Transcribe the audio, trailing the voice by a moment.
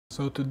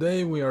So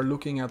today we are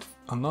looking at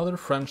another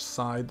French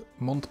side,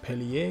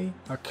 Montpellier,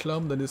 a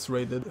club that is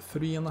rated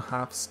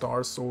 3.5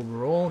 stars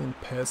overall in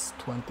PES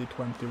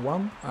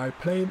 2021. I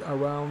played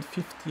around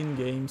 15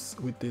 games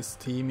with this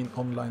team in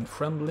online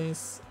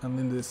friendlies, and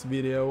in this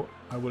video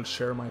I will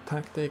share my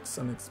tactics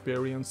and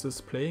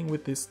experiences playing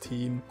with this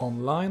team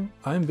online.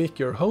 I'm Vic,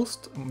 your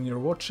host, and you're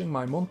watching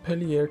my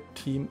Montpellier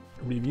team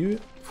review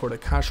for the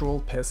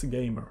casual PES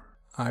gamer.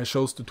 I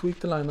chose to tweak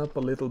the lineup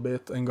a little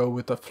bit and go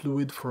with a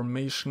fluid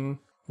formation,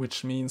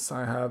 which means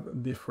I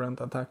have different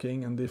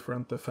attacking and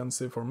different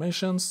defensive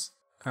formations.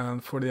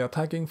 And for the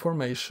attacking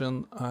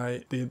formation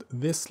I did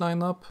this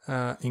lineup.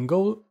 In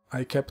goal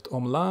I kept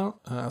Omla,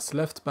 as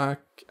left back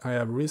I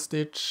have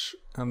Ristich,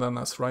 and then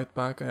as right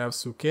back I have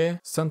Souquet.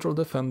 Central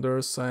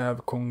defenders I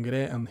have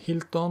Congré and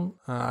Hilton.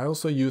 I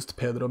also used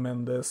Pedro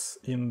Mendes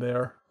in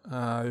there.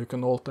 You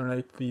can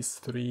alternate these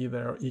three,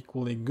 they're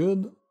equally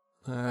good.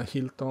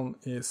 Hilton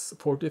is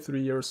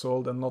 43 years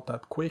old and not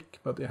that quick,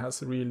 but he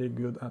has really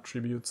good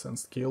attributes and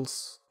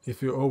skills,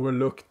 if you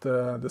overlook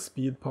the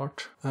speed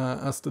part.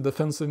 As the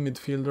defensive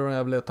midfielder I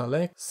have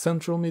Letalek.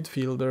 Central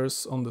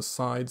midfielders on the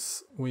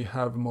sides we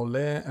have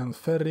Mollet and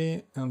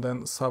Ferry, and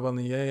then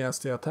Savanier as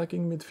the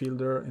attacking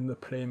midfielder in the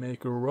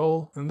playmaker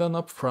role. And then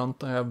up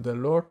front I have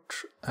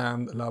Delort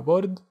and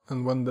Laborde,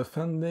 and when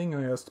defending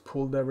I just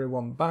pulled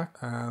everyone back,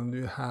 and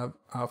you have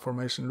a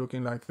formation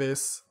looking like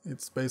this.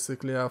 It's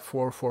basically a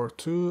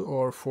 4-4-2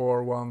 or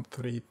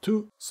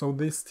 4-1-3-2. So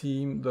this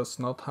team does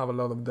not have a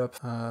lot of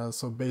depth,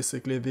 so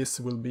basically this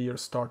will be your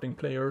starting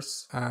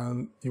players,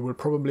 and you will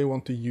probably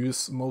want to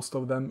use most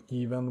of them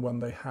even when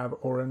they have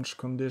orange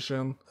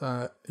condition.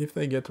 If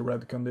they get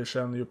red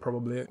condition you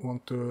probably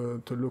want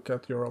to look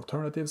at your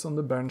alternatives on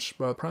the bench,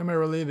 but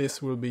primarily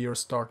this will be your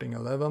starting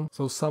 11.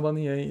 So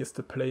Savanier is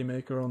the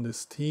playmaker on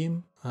this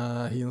team.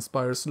 He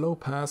inspires low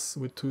pass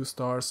with 2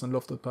 stars and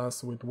lofted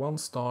pass with 1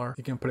 star.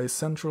 He can play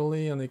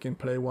centrally and he can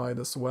play wide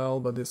as well,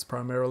 but is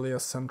primarily a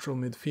central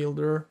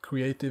midfielder.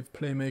 Creative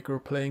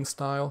playmaker playing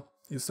style.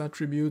 His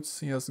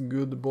attributes: he has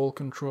good ball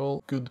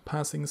control, good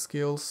passing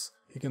skills.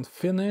 He can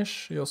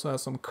finish, he also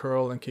has some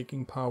curl and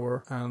kicking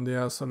power, and he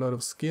has a lot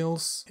of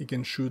skills. He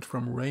can shoot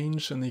from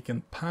range and he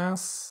can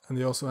pass, and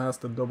he also has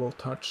the double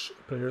touch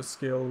player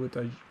skill,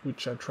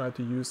 which I try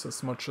to use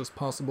as much as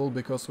possible,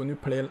 because when you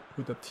play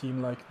with a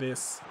team like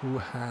this who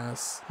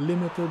has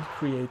limited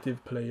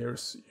creative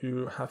players,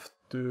 you have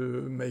to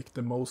make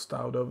the most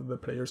out of the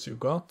players you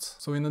got.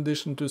 So in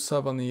addition to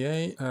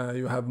Savanier,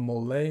 you have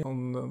Mollet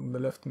on the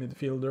left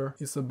midfielder.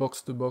 He's a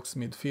box-to-box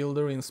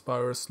midfielder,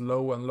 inspires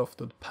low and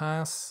lofted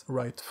pass,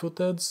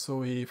 right-footed,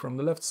 so from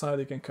the left side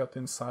he can cut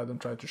inside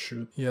and try to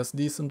shoot. He has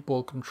decent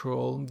ball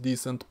control,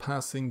 decent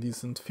passing,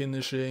 decent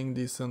finishing,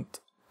 decent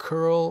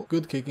curl,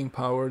 good kicking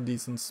power,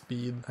 decent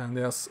speed, and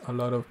he has a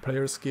lot of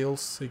player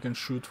skills. He can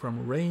shoot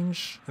from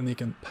range, and he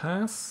can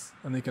pass,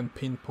 and he can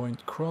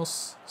pinpoint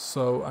cross.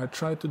 So I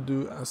try to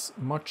do as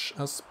much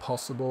as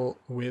possible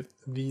with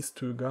these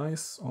two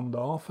guys on the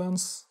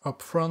offense.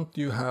 Up front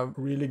you have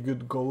really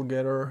good goal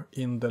getter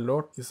in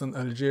Delort. He's an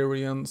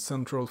Algerian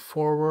central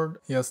forward.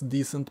 He has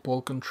decent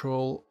ball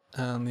control,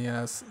 and he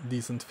has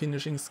decent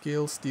finishing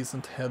skills,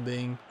 decent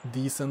heading,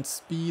 decent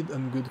speed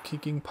and good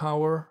kicking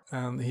power,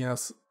 and he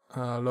has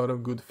a lot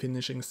of good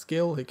finishing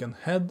skill. He can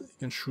head, he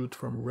can shoot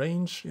from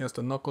range, he has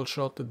the knuckle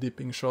shot, the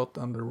dipping shot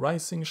and the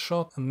rising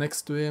shot. And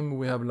next to him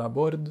we have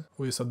Laborde,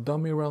 who is a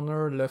dummy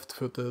runner,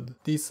 left-footed,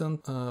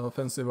 decent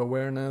offensive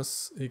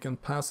awareness, he can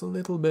pass a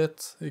little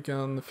bit, he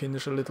can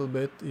finish a little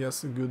bit, he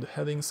has good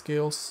heading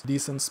skills,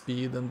 decent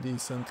speed and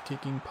decent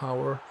kicking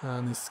power,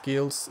 and his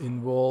skills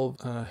involve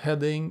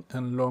heading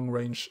and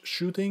long-range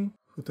shooting.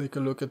 If we take a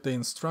look at the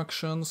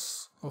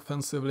instructions,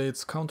 offensively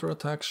it's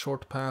counter-attack,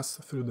 short pass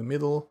through the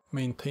middle,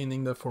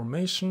 maintaining the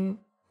formation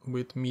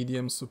with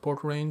medium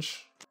support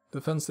range.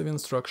 Defensive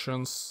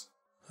instructions,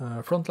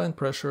 frontline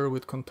pressure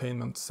with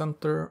containment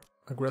center,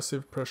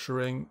 aggressive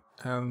pressuring,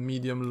 and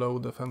medium-low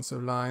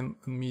defensive line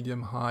and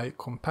medium-high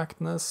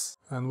compactness.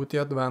 And with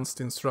the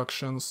advanced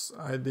instructions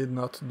I did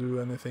not do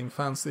anything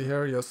fancy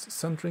here, just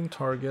centering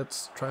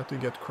targets, try to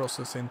get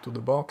crosses into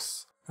the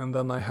box. And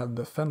then I had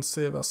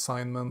defensive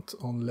assignment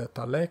on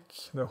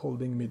Letalek, the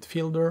holding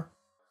midfielder.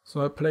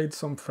 So I played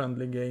some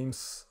friendly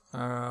games,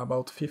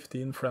 about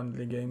 15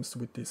 friendly games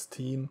with this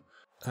team,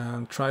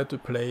 and tried to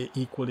play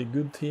equally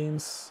good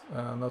teams,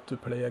 not to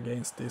play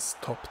against these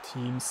top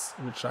teams,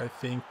 which I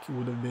think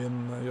would have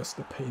been just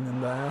a pain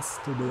in the ass,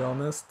 to be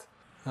honest.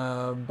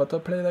 But I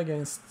played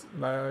against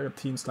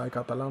teams like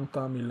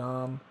Atalanta,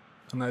 Milan,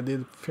 and I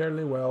did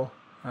fairly well.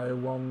 I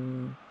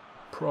won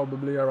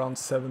probably around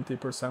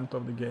 70%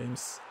 of the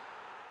games.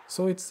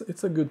 So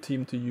it's a good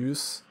team to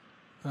use.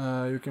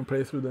 You can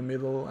play through the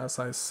middle, as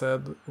I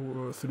said,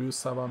 through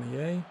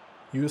Savanier.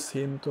 Use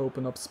him to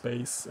open up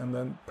space and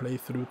then play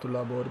through to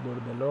Laborde or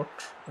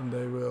Delort, and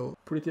they will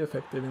pretty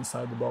effective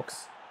inside the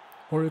box.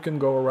 Or you can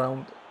go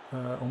around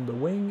on the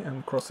wing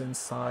and cross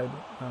inside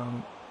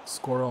and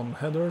score on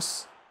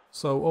headers.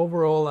 So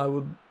overall I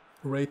would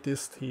rate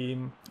this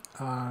team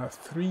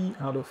 3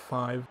 out of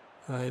 5.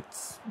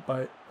 It's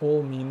by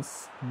all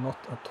means not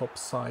a top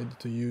side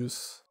to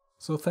use.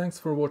 So thanks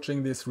for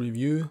watching this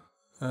review,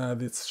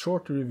 this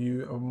short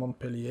review of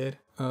Montpellier.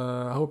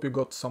 I hope you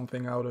got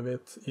something out of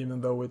it,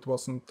 even though it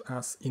wasn't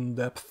as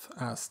in-depth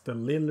as the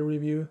Lille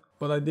review.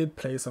 But I did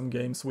play some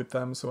games with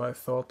them, so I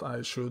thought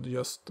I should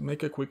just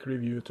make a quick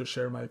review to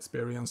share my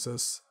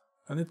experiences.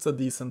 And it's a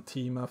decent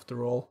team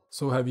after all.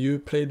 So have you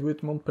played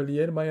with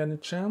Montpellier by any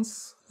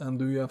chance? And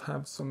do you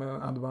have some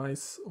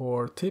advice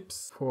or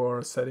tips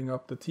for setting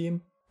up the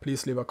team?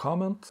 Please leave a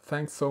comment.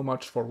 Thanks so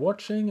much for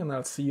watching, and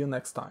I'll see you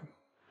next time.